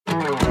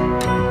Hello,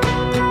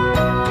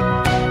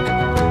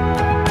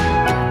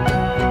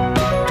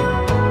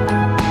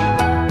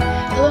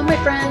 my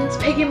friends.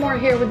 Peggy Moore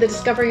here with the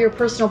Discover Your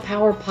Personal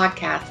Power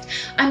podcast.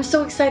 I'm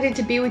so excited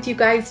to be with you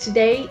guys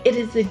today. It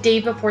is the day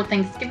before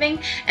Thanksgiving,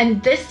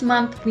 and this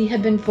month we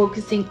have been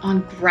focusing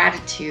on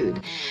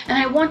gratitude. And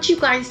I want you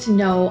guys to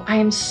know I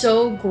am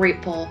so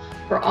grateful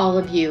for all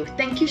of you.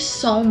 Thank you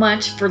so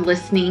much for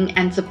listening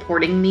and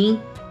supporting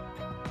me.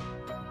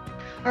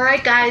 All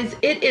right, guys,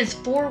 it is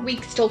 4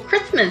 weeks till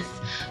Christmas.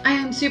 I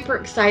am super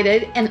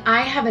excited, and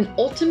I have an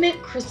ultimate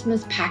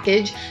Christmas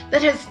package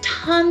that has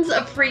tons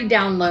of free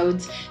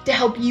downloads to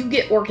help you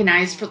get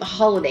organized for the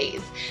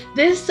holidays.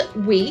 This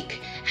week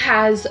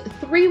has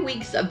 3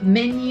 weeks of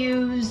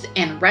menus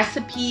and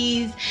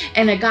recipes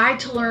and a guide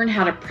to learn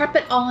how to prep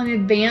it all in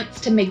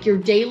advance to make your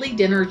daily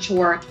dinner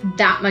chore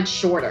that much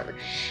shorter.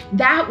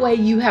 That way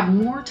you have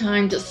more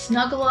time to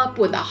snuggle up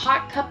with a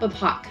hot cup of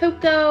hot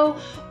cocoa,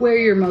 wear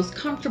your most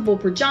comfortable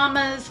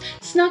pajamas,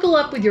 snuggle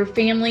up with your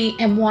family,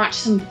 and watch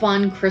some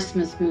fun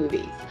Christmas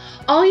movies.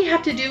 All you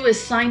have to do is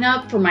sign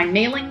up for my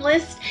mailing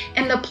list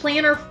and the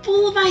planner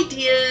full of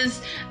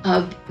ideas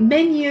of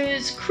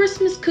menus,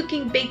 Christmas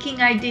cooking,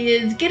 baking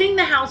ideas, getting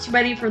the house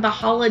ready for the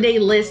holiday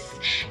lists,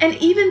 and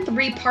even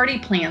 3 party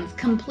plans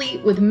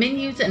complete with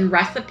menus and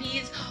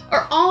recipes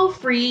are all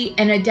free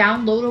in a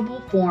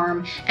downloadable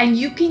form, and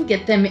you can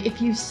get them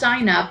if you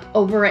sign up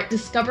over at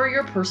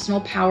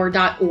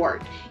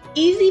discoveryourpersonalpower.org.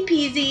 Easy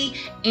peasy,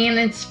 and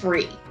it's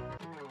free.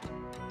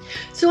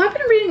 So I've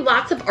been reading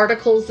lots of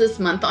articles this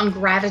month on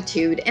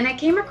gratitude, and I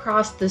came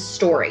across this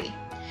story.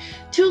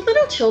 2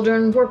 little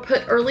children were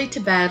put early to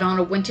bed on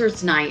a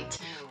winter's night,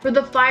 where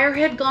the fire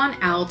had gone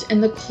out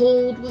and the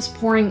cold was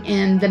pouring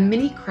in the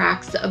many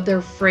cracks of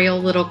their frail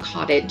little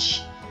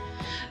cottage.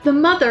 The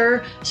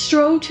mother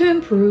strove to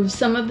improve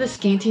some of the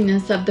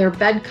scantiness of their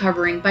bed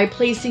covering by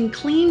placing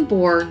clean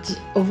boards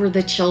over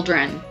the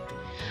children.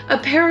 A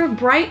pair of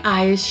bright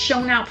eyes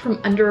shone out from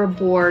under a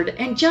board,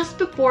 and just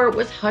before it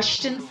was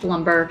hushed in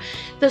slumber,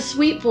 the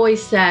sweet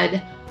voice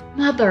said,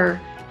 "Mother,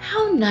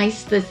 how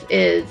nice this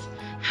is.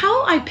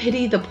 How I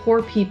pity the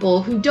poor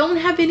people who don't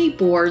have any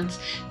boards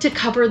to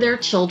cover their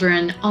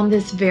children on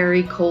this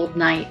very cold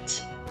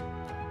night."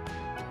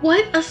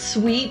 What a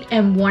sweet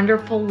and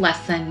wonderful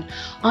lesson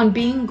on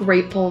being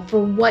grateful for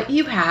what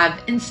you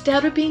have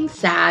instead of being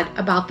sad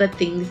about the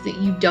things that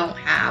you don't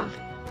have.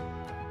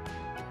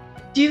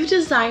 Do you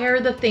desire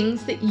the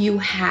things that you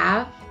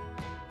have?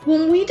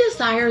 When we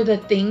desire the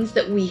things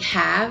that we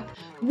have,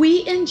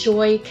 we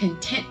enjoy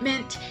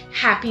contentment,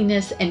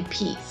 happiness, and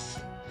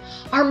peace.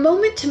 Our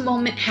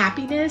moment-to-moment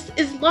happiness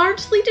is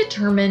largely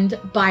determined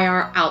by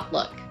our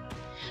outlook.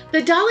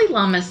 The Dalai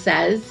Lama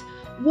says,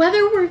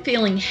 whether we're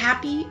feeling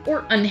happy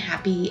or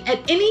unhappy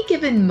at any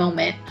given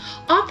moment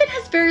often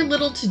has very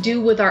little to do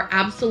with our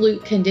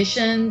absolute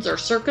conditions or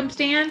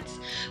circumstance,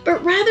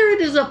 but rather it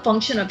is a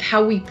function of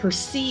how we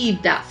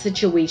perceive that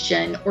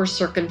situation or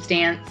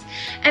circumstance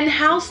and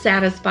how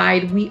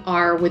satisfied we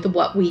are with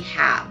what we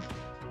have.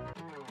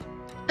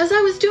 As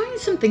I was doing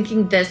some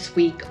thinking this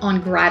week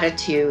on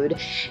gratitude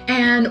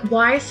and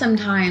why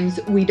sometimes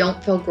we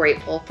don't feel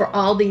grateful for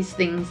all these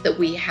things that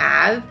we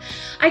have,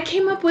 I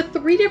came up with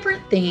 3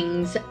 different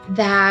things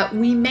that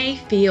we may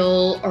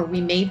feel or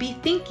we may be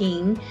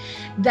thinking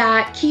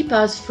that keep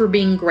us from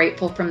being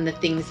grateful from the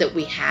things that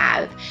we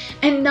have.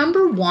 And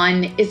number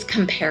 1 is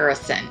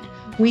comparison.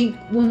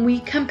 When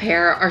we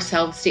compare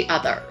ourselves to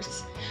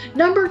others.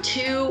 Number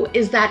 2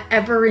 is that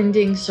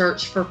ever-ending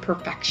search for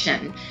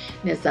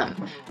perfectionism,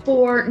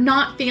 for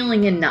not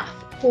feeling enough,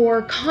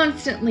 for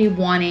constantly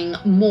wanting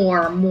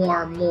more,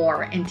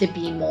 and to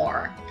be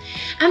more.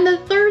 And the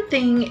third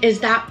thing is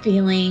that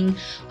feeling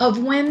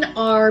of when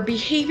our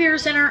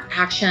behaviors and our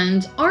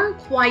actions aren't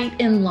quite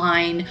in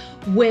line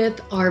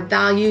with our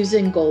values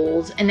and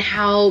goals and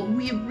how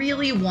we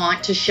really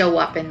want to show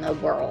up in the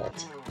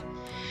world.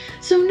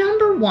 So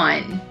number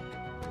 1,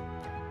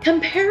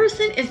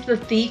 comparison is the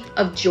thief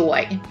of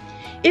joy.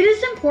 It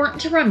is important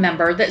to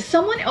remember that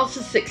someone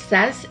else's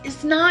success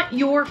is not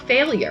your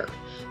failure.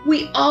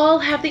 We all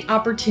have the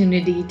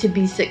opportunity to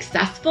be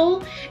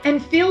successful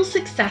and feel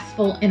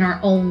successful in our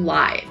own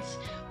lives.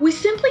 We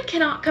simply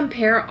cannot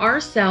compare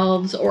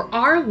ourselves or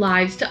our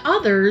lives to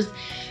others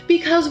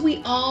because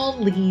we all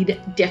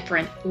lead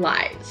different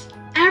lives.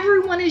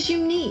 Everyone is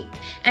unique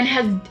and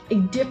has a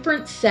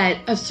different set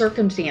of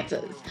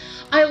circumstances.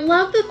 I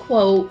love the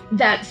quote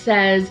that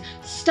says,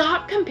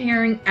 "Stop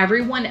comparing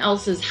everyone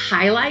else's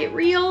highlight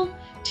reel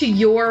to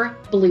your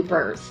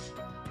bloopers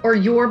or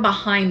your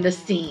behind the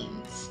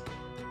scenes."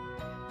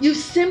 You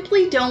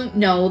simply don't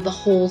know the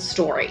whole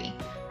story.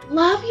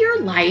 Love your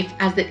life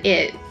as it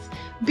is.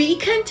 Be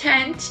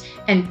content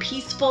and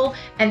peaceful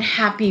and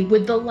happy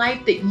with the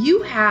life that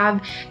you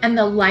have and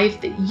the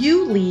life that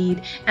you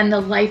lead and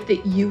the life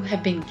that you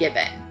have been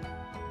given.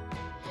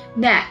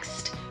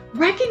 Next,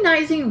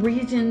 recognizing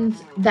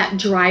reasons that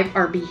drive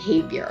our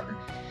behavior.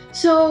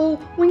 So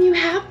when you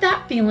have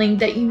that feeling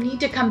that you need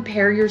to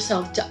compare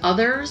yourself to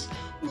others,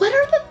 what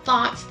are the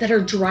thoughts that are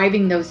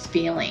driving those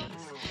feelings?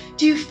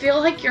 Do you feel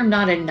like you're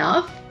not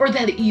enough, or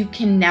that you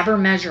can never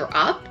measure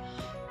up?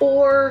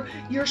 Or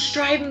you're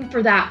striving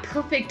for that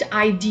perfect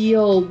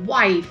ideal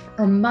wife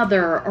or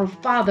mother or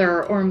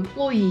father or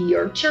employee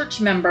or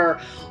church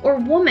member or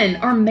woman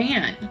or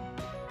man?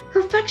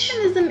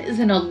 Perfectionism is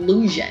an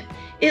illusion.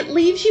 It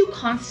leaves you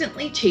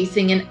constantly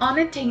chasing an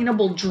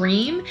unattainable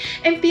dream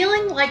and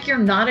feeling like you're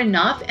not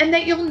enough and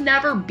that you'll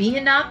never be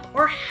enough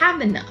or have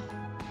enough.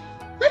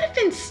 What if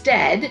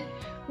instead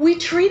we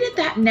treated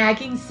that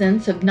nagging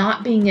sense of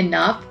not being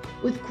enough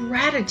with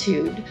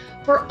gratitude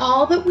for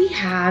all that we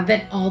have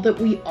and all that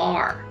we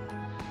are?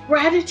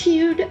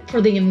 Gratitude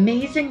for the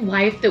amazing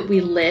life that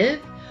we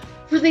live,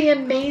 for the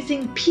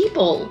amazing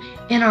people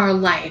in our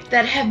life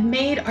that have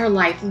made our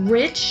life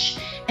rich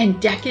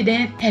and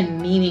decadent and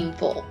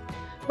meaningful.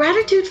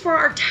 Gratitude for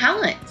our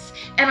talents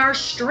and our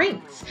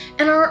strengths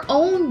and our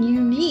own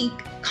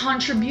unique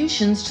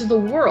contributions to the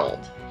world.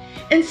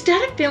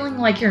 Instead of feeling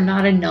like you're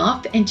not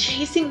enough and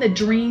chasing the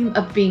dream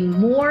of being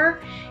more,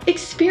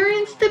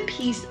 experience the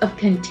peace of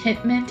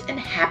contentment and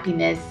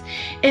happiness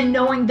in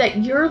knowing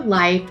that your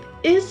life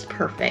is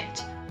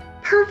perfect,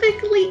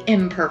 perfectly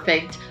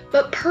imperfect,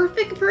 but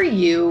perfect for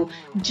you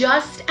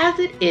just as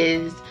it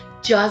is,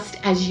 just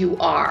as you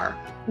are,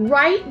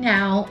 right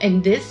now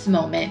in this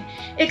moment,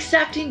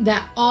 accepting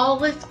that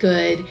all is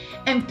good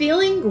and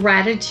feeling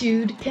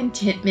gratitude,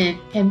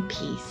 contentment, and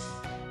peace.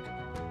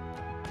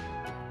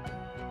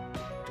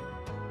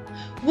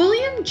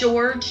 William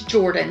George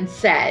Jordan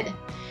said,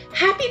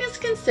 "Happiness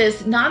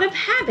consists not of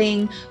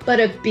having, but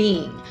of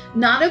being,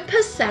 not of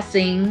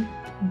possessing,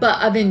 but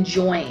of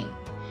enjoying.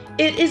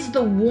 It is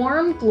the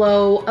warm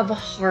glow of a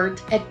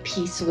heart at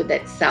peace with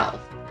itself."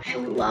 I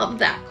love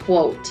that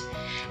quote.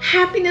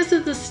 Happiness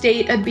is a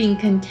state of being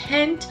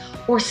content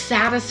or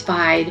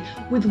satisfied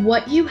with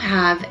what you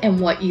have and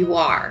what you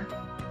are.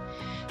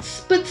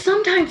 But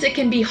sometimes it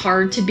can be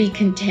hard to be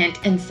content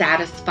and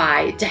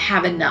satisfied, to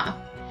have enough.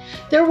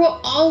 There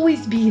will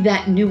always be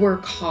that newer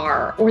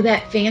car or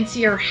that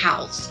fancier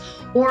house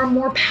or a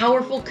more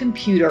powerful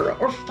computer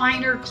or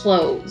finer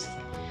clothes.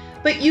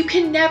 But you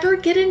can never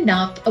get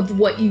enough of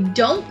what you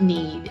don't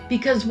need,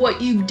 because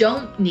what you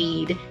don't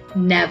need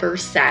never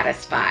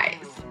satisfies.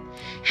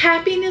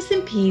 Happiness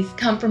and peace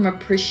come from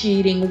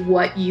appreciating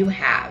what you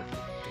have.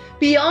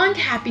 Beyond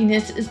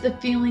happiness is the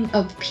feeling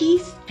of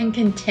peace and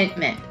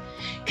contentment.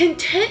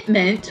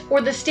 Contentment,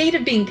 or the state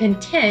of being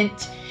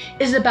content,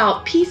 is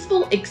about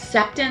peaceful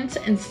acceptance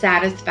and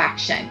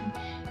satisfaction,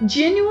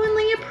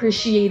 genuinely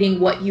appreciating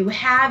what you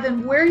have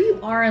and where you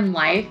are in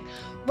life,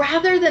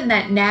 rather than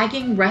that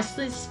nagging,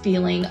 restless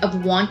feeling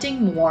of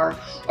wanting more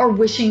or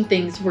wishing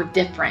things were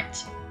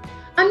different.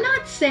 I'm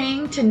not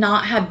saying to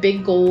not have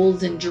big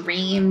goals and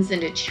dreams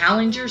and to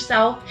challenge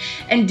yourself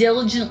and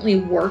diligently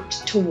work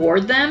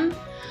toward them.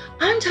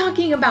 I'm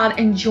talking about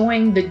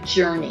enjoying the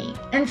journey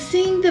and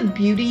seeing the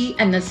beauty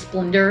and the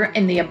splendor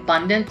and the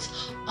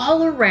abundance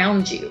all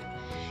around you.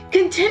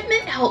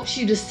 Contentment helps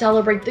you to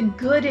celebrate the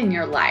good in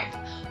your life,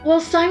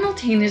 while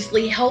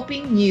simultaneously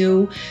helping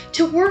you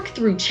to work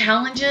through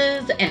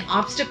challenges and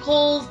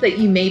obstacles that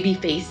you may be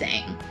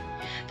facing.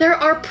 There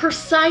are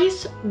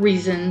precise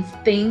reasons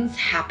things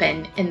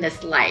happen in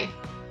this life.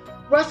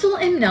 Russell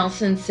M.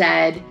 Nelson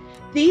said,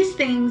 "These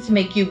things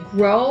make you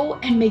grow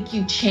and make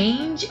you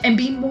change and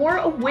be more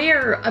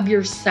aware of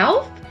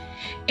yourself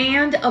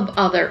and of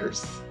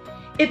others.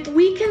 If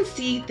we can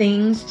see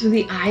things through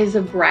the eyes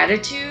of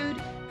gratitude,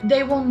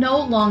 they will no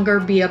longer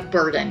be a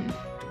burden."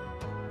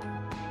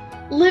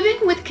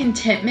 Living with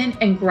contentment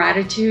and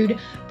gratitude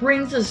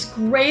brings us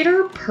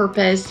greater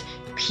purpose,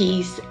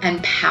 peace,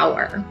 and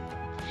power.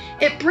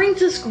 It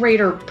brings us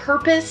greater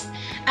purpose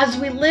as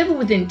we live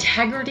with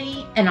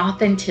integrity and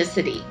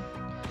authenticity.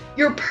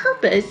 Your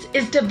purpose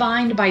is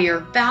defined by your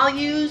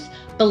values,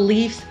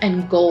 beliefs,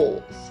 and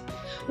goals.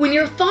 When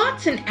your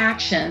thoughts and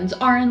actions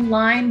are in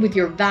line with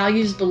your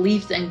values,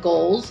 beliefs, and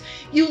goals,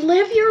 you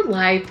live your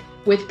life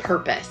with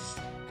purpose.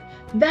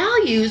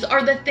 Values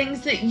are the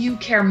things that you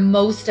care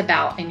most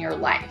about in your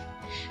life.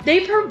 They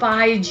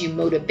provide you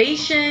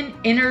motivation,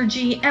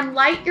 energy, and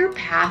light your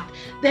path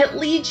that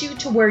leads you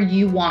to where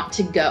you want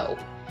to go.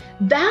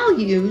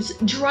 Values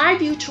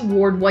drive you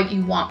toward what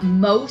you want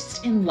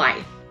most in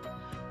life.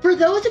 For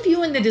those of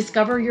you in the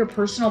Discover Your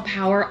Personal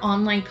Power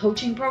online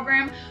coaching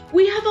program,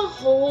 we have a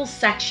whole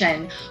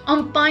section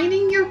on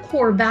finding your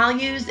core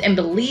values and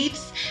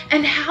beliefs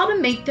and how to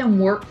make them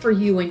work for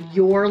you in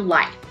your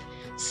life.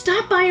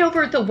 Stop by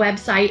over at the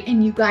website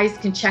and you guys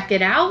can check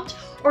it out,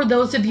 or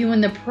those of you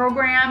in the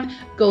program,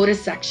 go to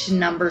section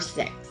number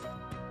 6.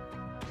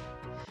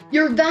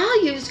 Your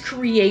values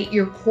create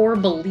your core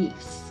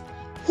beliefs.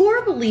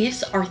 Core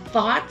beliefs are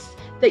thoughts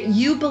that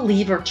you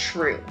believe are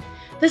true,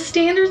 the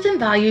standards and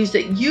values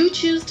that you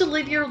choose to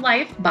live your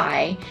life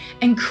by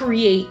and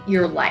create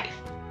your life.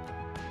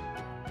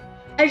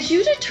 As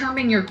you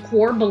determine your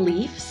core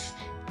beliefs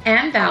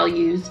and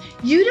values,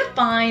 you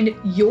define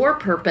your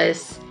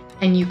purpose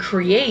and you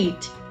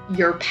create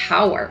your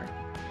power.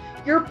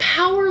 Your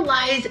power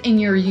lies in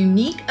your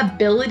unique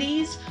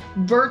abilities,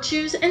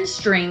 virtues, and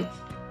strengths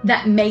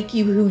that make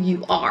you who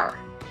you are.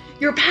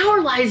 Your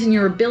power lies in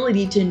your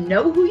ability to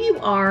know who you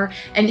are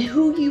and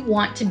who you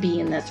want to be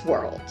in this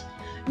world.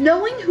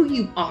 Knowing who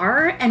you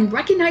are and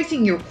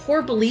recognizing your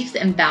core beliefs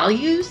and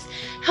values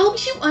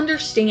helps you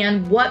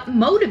understand what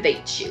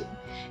motivates you.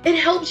 It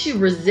helps you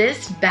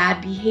resist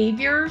bad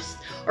behaviors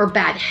or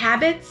bad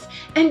habits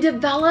and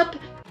develop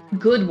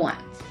good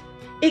ones.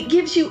 It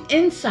gives you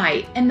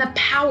insight and the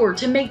power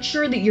to make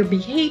sure that your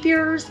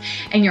behaviors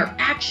and your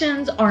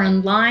actions are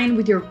in line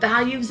with your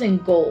values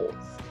and goals.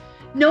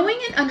 Knowing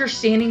and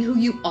understanding who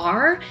you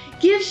are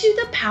gives you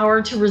the power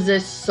to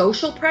resist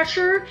social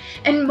pressure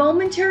and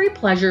momentary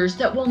pleasures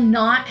that will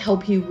not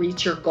help you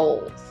reach your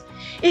goals.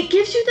 It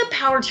gives you the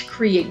power to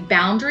create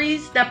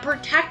boundaries that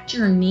protect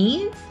your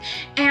needs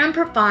and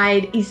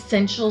provide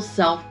essential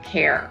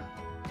self-care.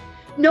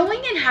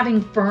 Knowing and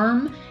having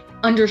firm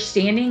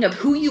understanding of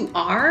who you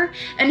are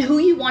and who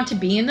you want to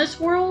be in this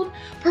world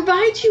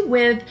provides you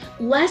with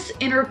less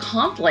inner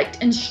conflict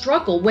and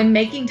struggle when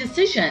making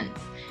decisions.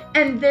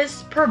 And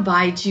this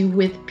provides you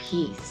with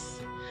peace.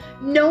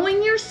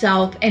 Knowing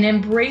yourself and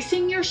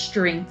embracing your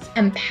strengths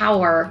and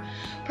power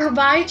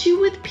provides you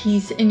with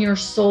peace in your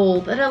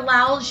soul that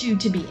allows you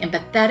to be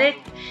empathetic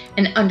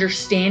and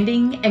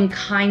understanding and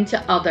kind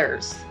to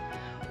others.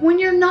 When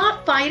you're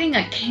not fighting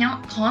a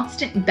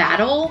constant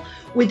battle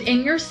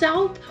within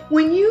yourself,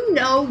 when you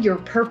know your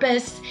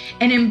purpose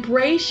and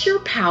embrace your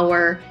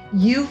power,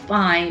 you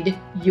find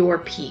your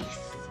peace.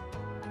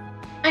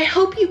 I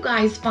hope you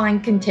guys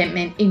find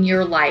contentment in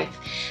your life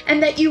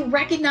and that you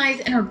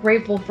recognize and are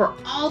grateful for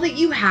all that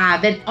you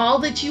have and all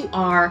that you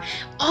are,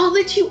 all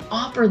that you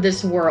offer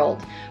this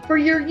world, for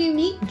your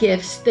unique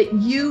gifts that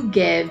you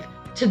give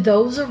to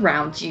those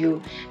around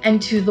you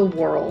and to the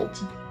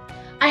world.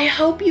 I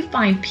hope you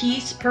find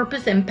peace,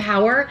 purpose, and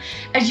power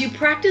as you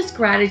practice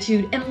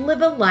gratitude and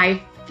live a life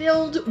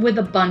filled with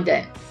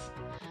abundance.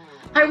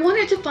 I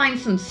wanted to find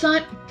some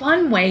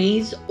fun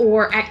ways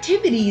or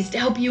activities to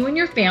help you and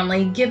your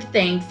family give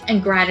thanks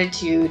and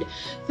gratitude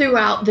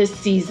throughout this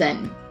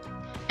season.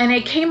 And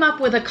I came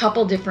up with a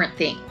couple different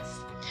things.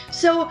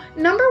 So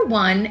number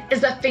one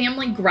is a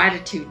family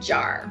gratitude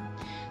jar.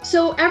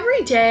 So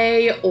every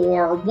day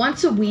or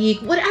once a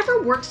week,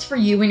 whatever works for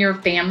you and your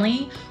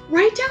family,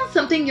 write down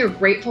something you're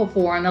grateful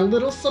for on a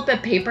little slip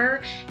of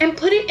paper and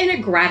put it in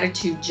a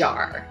gratitude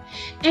jar.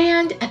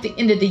 And at the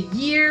end of the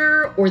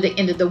year or the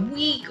end of the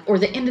week or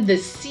the end of the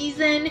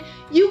season,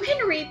 you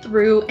can read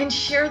through and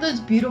share those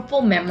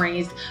beautiful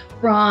memories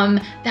from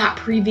that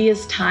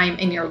previous time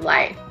in your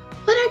life.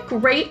 What a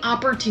great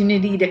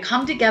opportunity to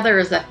come together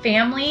as a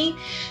family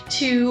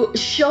to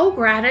show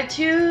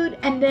gratitude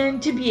and then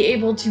to be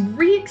able to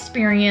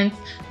re-experience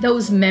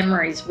those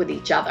memories with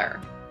each other.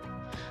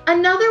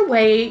 Another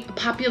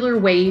popular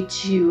way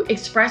to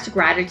express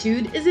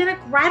gratitude is in a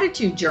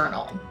gratitude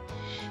journal.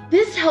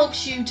 This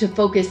helps you to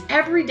focus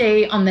every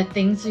day on the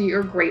things that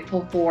you're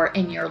grateful for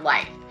in your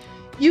life.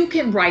 You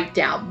can write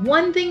down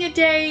 1 thing a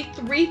day,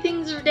 3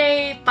 things a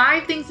day,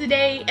 5 things a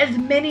day, as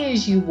many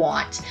as you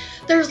want.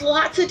 There's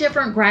lots of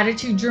different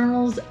gratitude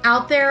journals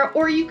out there,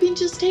 or you can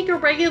just take a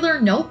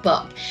regular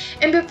notebook.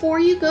 And before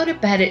you go to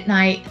bed at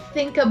night,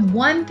 think of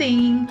 1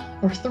 thing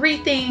or 3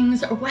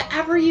 things or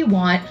whatever you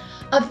want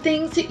of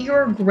things that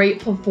you're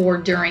grateful for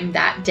during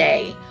that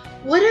day.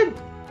 What an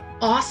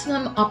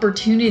awesome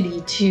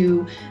opportunity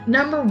to,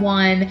 number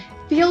one,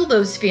 feel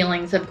those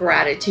feelings of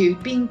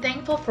gratitude, being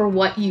thankful for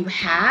what you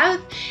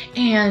have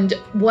and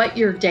what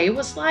your day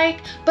was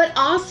like, but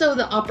also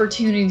the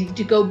opportunity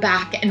to go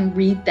back and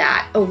read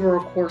that over a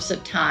course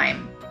of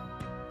time.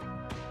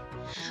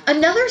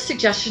 Another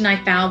suggestion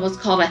I found was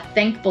called a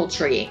thankful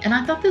tree, and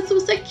I thought this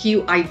was a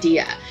cute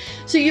idea.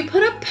 So you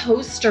put a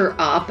poster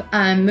up.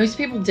 Most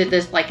people did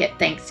this like at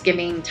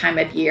Thanksgiving time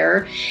of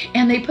year,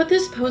 and they put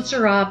this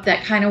poster up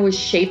that kind of was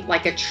shaped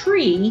like a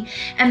tree,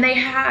 and they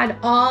had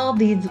all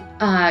these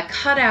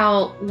cut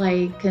out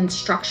like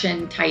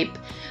construction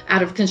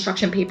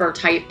paper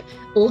type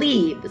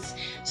leaves.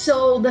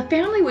 So the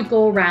family would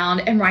go around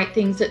and write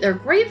things that they're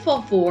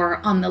grateful for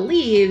on the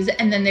leaves,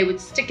 and then they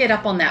would stick it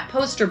up on that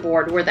poster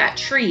board where that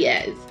tree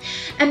is.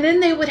 And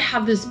then they would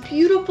have this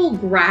beautiful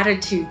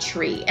gratitude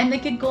tree, and they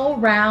could go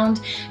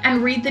around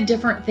and read the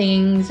different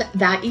things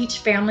that each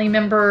family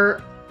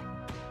member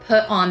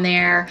put on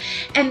there,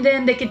 and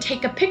then they could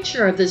take a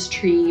picture of this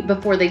tree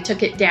before they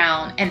took it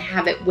down and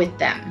have it with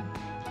them.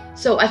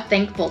 So a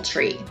thankful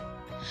tree.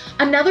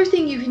 Another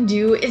thing you can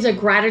do is a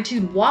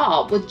gratitude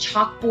wall with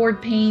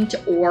chalkboard paint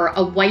or a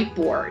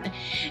whiteboard,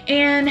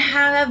 and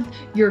have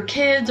your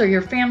kids or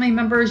your family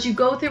members, you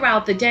go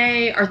throughout the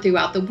day or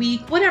throughout the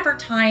week, whatever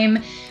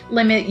time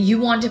limit you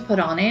want to put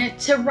on it,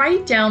 to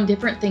write down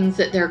different things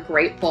that they're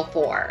grateful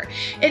for.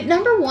 It,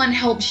 number one,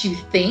 helps you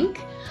think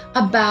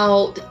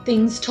about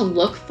things to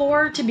look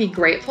for, to be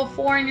grateful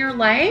for in your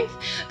life,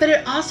 but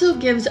it also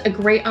gives a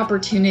great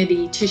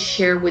opportunity to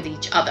share with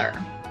each other.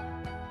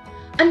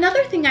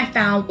 Another thing I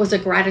found was a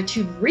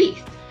gratitude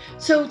wreath.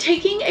 So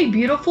taking a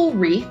beautiful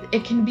wreath,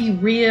 it can be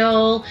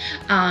real,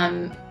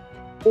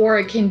 or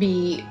it can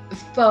be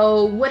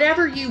faux,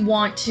 whatever you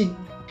want to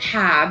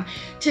have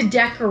to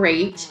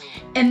decorate,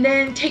 and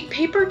then take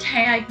paper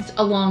tags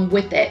along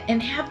with it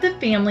and have the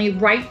family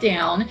write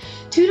down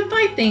 2 to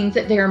 5 things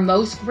that they're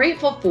most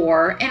grateful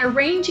for and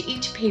arrange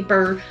each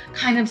paper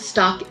kind of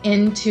stuck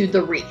into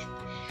the wreath.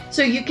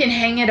 So you can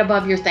hang it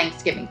above your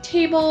Thanksgiving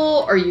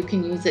table, or you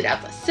can use it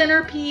as a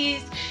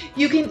centerpiece.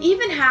 You can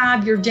even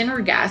have your dinner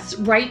guests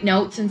write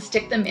notes and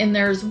stick them in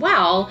there as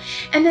well.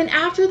 And then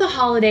after the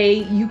holiday,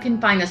 you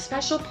can find a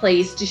special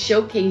place to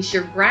showcase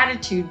your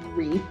gratitude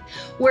wreath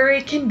where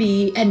it can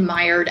be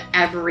admired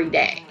every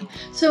day.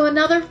 So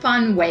another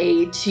fun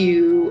way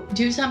to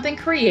do something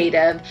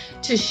creative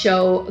to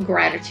show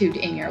gratitude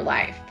in your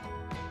life.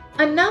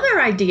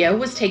 Another idea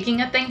was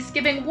taking a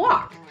Thanksgiving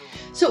walk.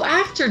 So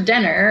after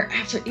dinner,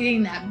 after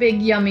eating that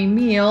big yummy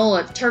meal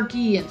of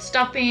turkey and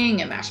stuffing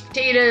and mashed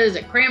potatoes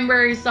and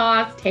cranberry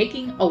sauce,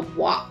 taking a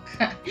walk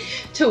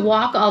to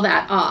walk all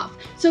that off.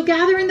 So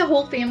gathering the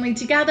whole family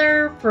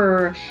together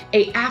for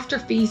a after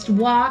feast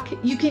walk,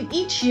 you can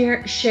each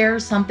share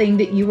something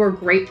that you are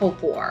grateful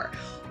for.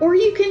 Or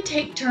you can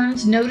take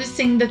turns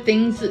noticing the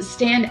things that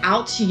stand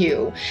out to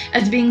you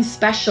as being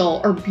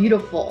special or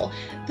beautiful.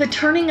 The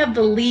turning of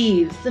the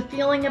leaves, the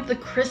feeling of the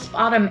crisp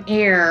autumn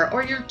air,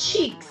 or your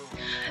cheeks,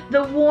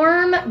 the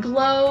warm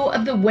glow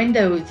of the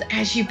windows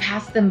as you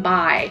pass them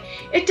by.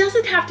 It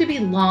doesn't have to be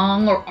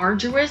long or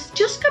arduous,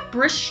 just a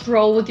brisk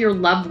stroll with your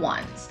loved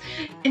ones.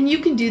 And you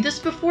can do this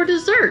before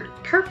dessert.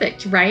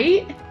 Perfect,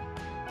 right?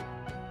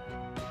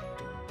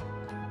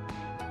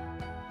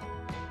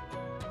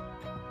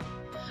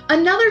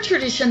 Another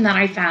tradition that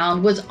I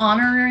found was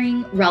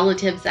honoring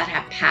relatives that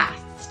have passed.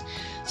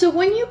 So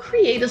when you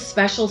create a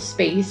special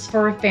space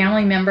for a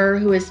family member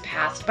who has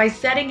passed by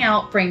setting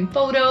out framed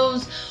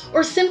photos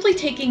or simply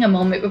taking a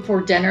moment before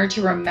dinner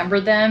to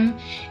remember them,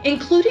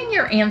 including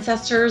your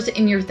ancestors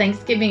in your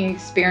Thanksgiving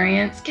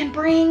experience can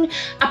bring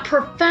a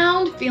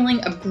profound feeling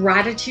of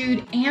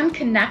gratitude and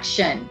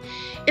connection.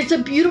 It's a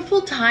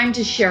beautiful time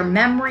to share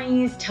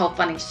memories, tell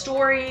funny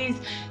stories,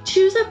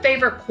 choose a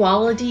favorite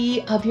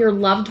quality of your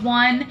loved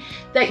one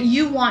that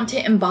you want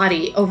to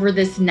embody over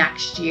this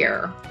next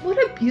year. What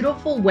a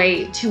beautiful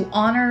way to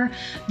honor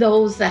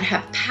those that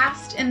have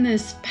passed in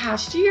this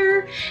past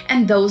year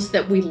and those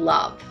that we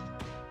love.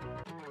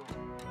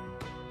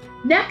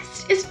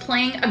 Next is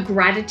playing a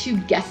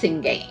gratitude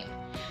guessing game.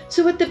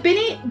 So at the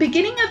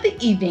beginning of the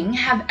evening,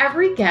 have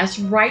every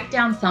guest write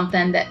down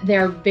something that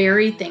they're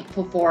very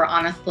thankful for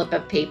on a slip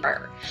of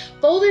paper.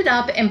 Fold it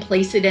up and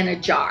place it in a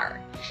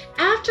jar.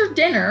 After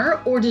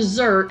dinner or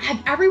dessert,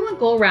 have everyone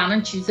go around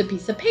and choose a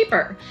piece of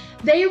paper.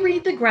 They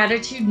read the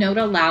gratitude note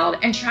aloud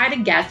and try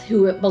to guess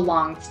who it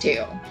belongs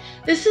to.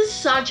 This is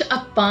such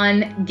a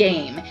fun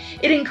game.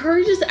 It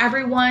encourages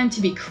everyone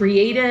to be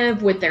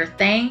creative with their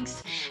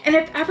thanks. And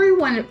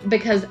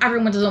because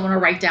everyone doesn't want to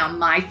write down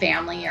my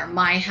family or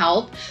my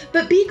health,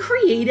 but be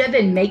creative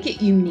and make it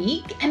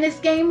unique. And this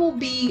game will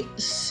be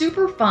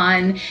super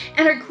fun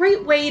and a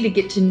great way to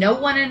get to know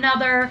one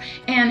another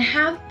and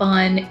have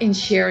fun in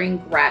sharing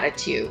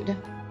gratitude.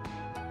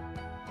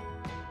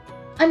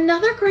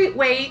 Another great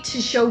way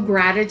to show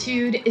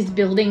gratitude is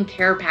building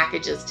care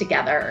packages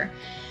together.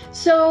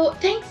 So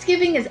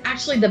Thanksgiving is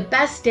actually the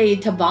best day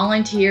to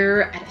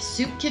volunteer at a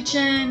soup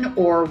kitchen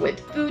or with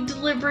food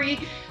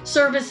delivery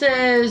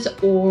services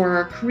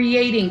or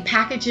creating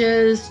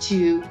packages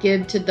to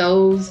give to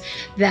those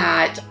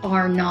that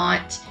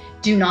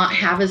do not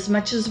have as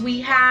much as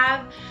we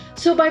have.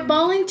 So by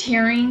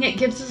volunteering, it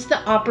gives us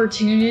the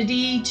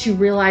opportunity to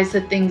realize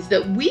the things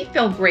that we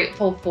feel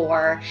grateful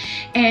for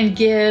and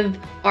give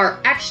our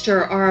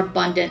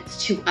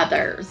abundance to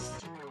others.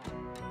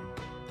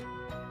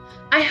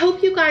 I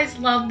hope you guys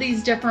love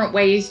these different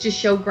ways to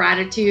show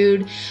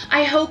gratitude.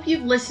 I hope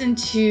you've listened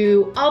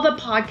to all the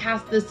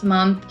podcasts this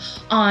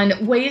month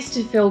on ways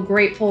to feel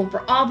grateful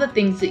for all the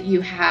things that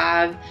you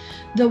have.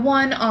 The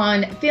one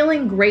on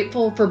feeling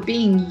grateful for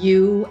being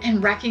you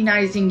and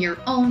recognizing your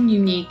own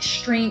unique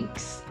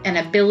strengths and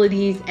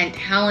abilities and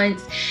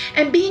talents,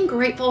 and being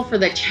grateful for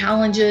the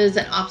challenges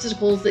and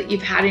obstacles that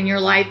you've had in your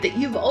life that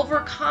you've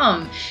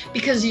overcome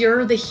because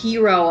you're the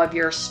hero of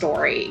your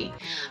story.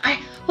 I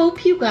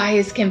hope you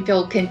guys can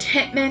feel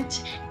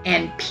contentment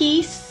and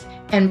peace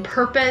and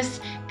purpose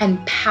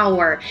and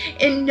power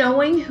in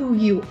knowing who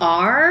you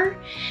are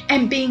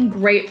and being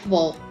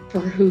grateful for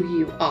who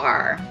you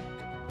are.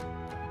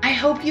 I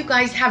hope you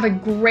guys have a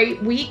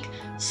great week.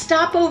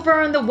 Stop over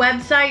on the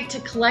website to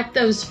collect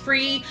those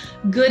free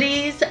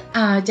goodies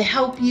to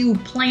help you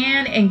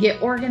plan and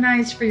get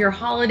organized for your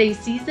holiday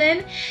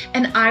season.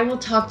 And I will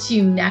talk to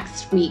you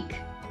next week.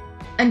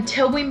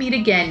 Until we meet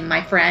again,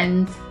 my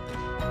friends.